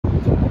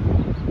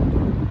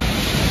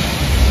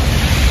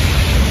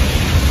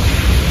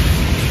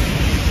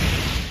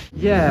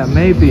Yeah,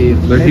 maybe.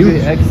 They're maybe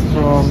huge. eggs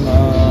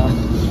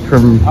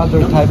from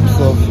other types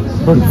of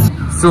birds.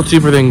 Still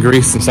cheaper than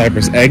Greece and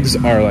Cyprus. Eggs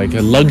are like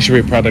a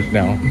luxury product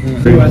now.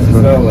 US as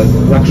well, like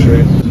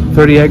luxury.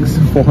 30 eggs,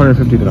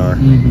 $450 dinar.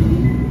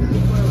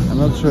 I'm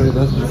not sure it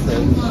does the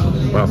same.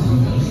 Wow.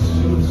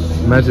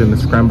 Imagine a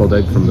scrambled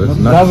egg from this.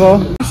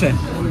 Bravo!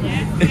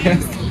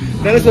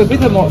 Teraz se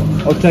pitamo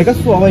od čega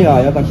su ova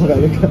jaja, tako da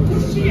je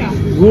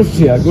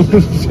Gušija.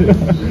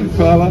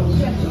 Hvala.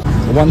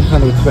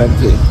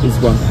 120 is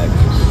one egg.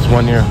 It's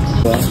 1 year.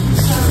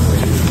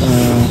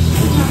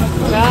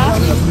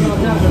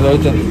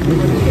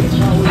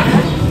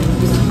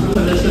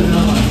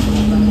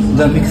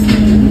 The mixed.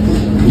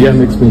 Yeah,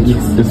 mixed meat.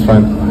 It's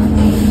fine.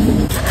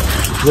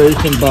 Where you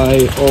can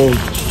buy all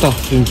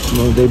stuff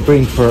they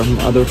bring from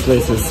other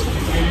places.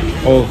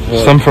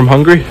 Some from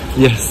Hungary?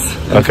 Yes.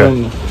 And Okay.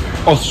 from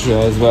Austria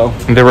as well.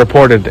 And they're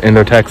reported in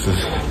their taxes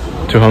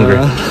to Hungary.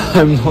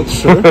 I'm not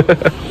sure.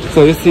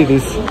 So you see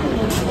this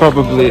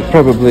probably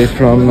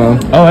from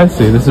Oh, I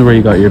see. This is where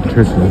you got your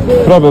turkey.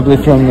 probably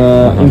from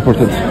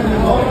imported.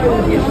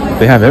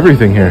 They have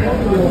everything here.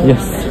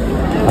 Yes.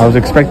 I was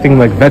expecting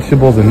like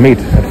vegetables and meat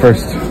at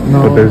first.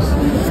 No. But there's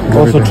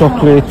Also everything.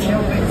 chocolate,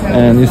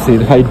 and you see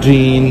the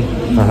hygiene,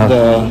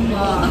 the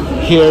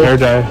hair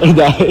dye.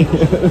 dye.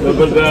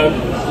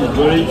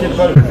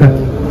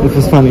 It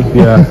was funny.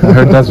 Yeah, I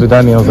heard that's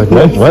Vidani. I was like,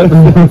 what?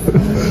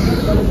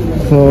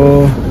 So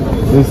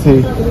you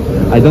see,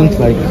 I don't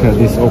like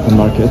these open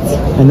markets.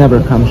 I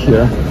never come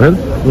here. Really?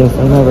 Yes,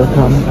 I never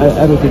come.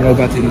 Everything I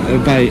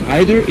buy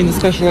either in a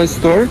specialized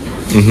store.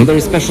 There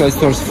is specialized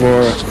stores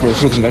for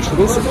fruit and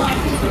vegetables,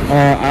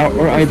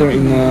 or either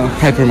in a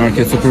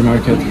hypermarket,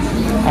 supermarket.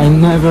 I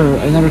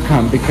never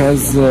come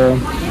because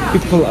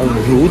people are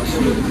rude,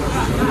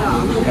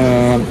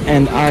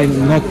 and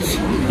I'm not.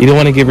 You don't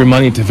want to give your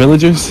money to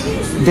villagers?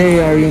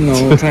 They are,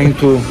 trying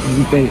to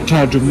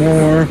charge you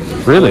more.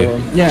 Really?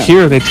 Yeah.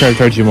 Here they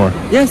charge you more.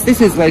 Yes, this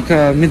is like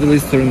a Middle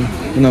Eastern.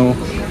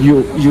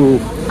 You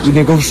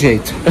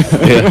negotiate.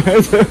 Yeah.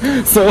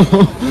 So,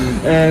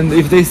 and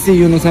if they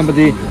see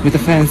somebody with a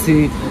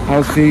fancy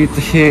outfit,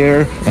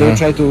 hair, they'll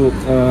try to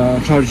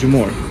charge you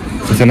more.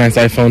 It's a nice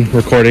iPhone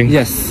recording.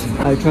 Yes,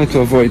 I try to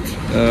avoid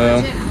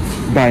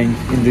buying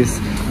in this,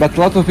 but a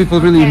lot of people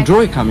really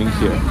enjoy coming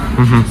here.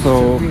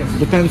 So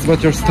depends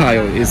what your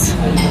style is.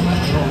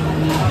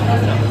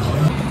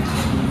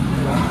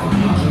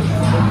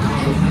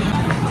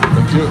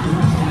 Thank you.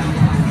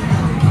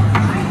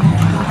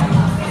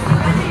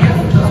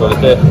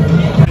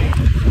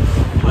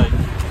 Like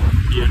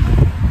here,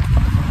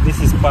 this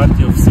is part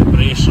of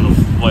separation of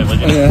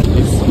Vojvodina. Yeah.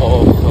 It's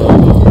all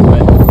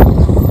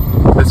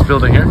This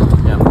building here?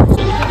 yeah.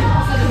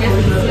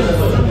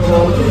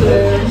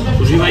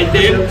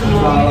 Uživajte.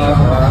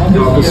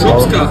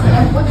 Srpska.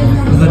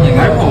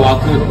 Ajmo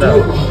ovako.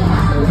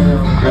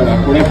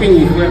 Ako ne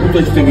pini hlebu,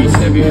 to ćete vi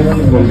sebi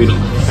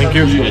kombinovati. Thank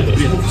you.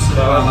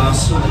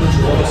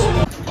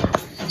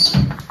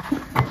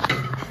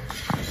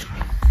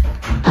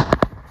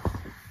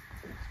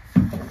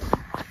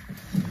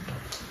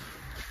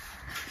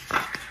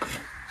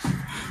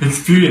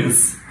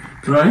 Experience,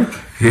 right?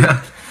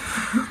 Yeah.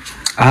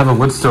 I have a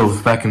wood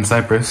stove back in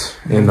Cyprus,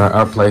 in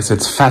our place.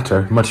 It's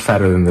fatter, much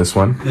fatter than this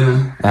one.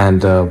 Yeah.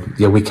 And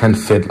yeah, we can't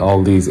fit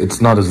all these.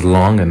 It's not as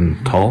long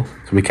and tall,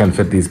 so we can't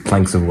fit these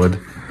planks of wood.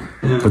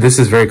 Yeah. But this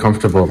is very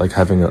comfortable, like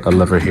having a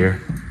lever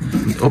here.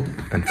 Oh,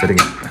 and fitting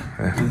it.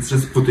 Yeah. It's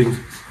just putting,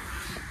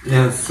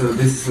 yes,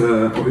 this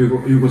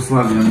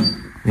Yugoslavian.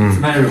 It's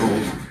very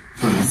old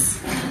furnace.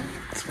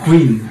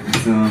 Queen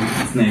is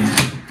its name.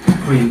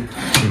 Queen.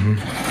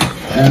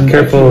 And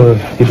Careful,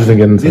 he doesn't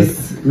get inside.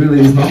 this really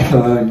is not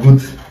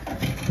good.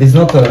 It's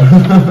not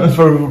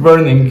for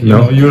burning,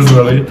 No.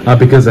 usually.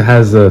 Because it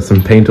has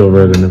some paint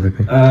over it and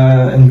everything.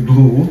 And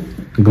glue.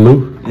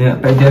 Glue? Yeah,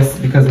 I guess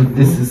because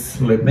this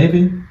is like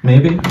maybe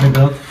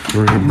not.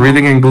 We're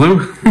breathing in glue?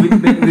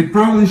 we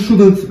probably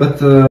shouldn't,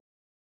 but.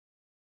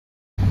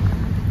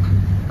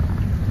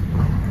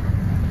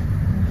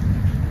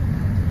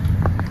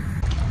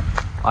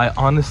 I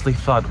honestly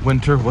thought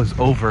winter was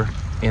over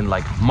in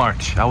like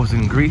March. I was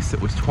in Greece,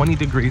 it was 20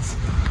 degrees.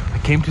 I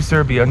came to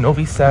Serbia,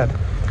 Novi Sad.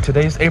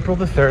 Today is April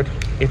the 3rd,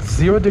 it's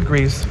 0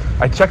 degrees.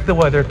 I checked the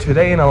weather,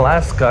 today in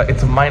Alaska,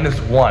 it's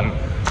 -1.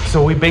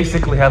 So we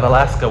basically have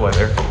Alaska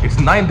weather. It's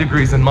 9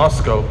 degrees in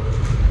Moscow.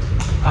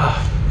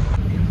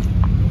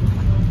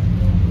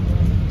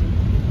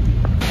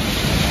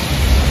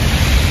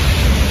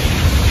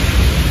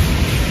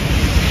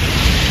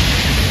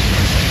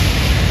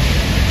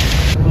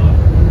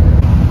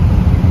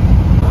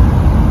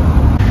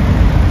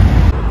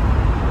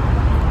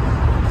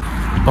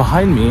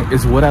 Behind me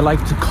is what I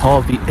like to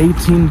call the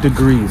 18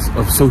 degrees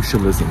of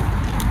socialism.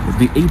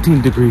 The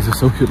 18 degrees of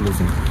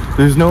socialism.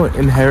 There's no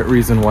inherent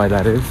reason why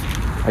that is.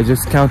 I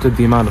just counted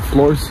the amount of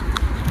floors,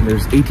 and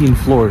there's 18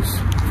 floors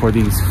for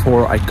these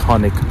 4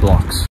 iconic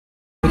blocks.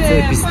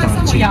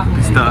 Pistachio.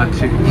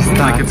 Pistachio.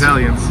 Like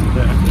Italians.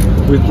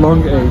 With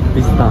long A.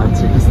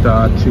 Pistachio.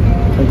 Pistachio.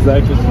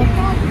 Exactly.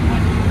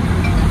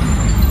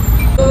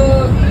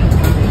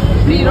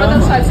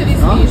 prirodan šećer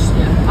iz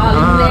višnje, ali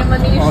nema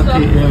ništa.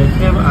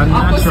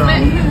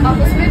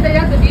 Ako sme da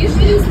jade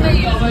višnje, sme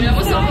i ovo,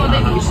 evo samo ovdje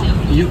višnja.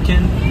 You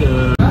can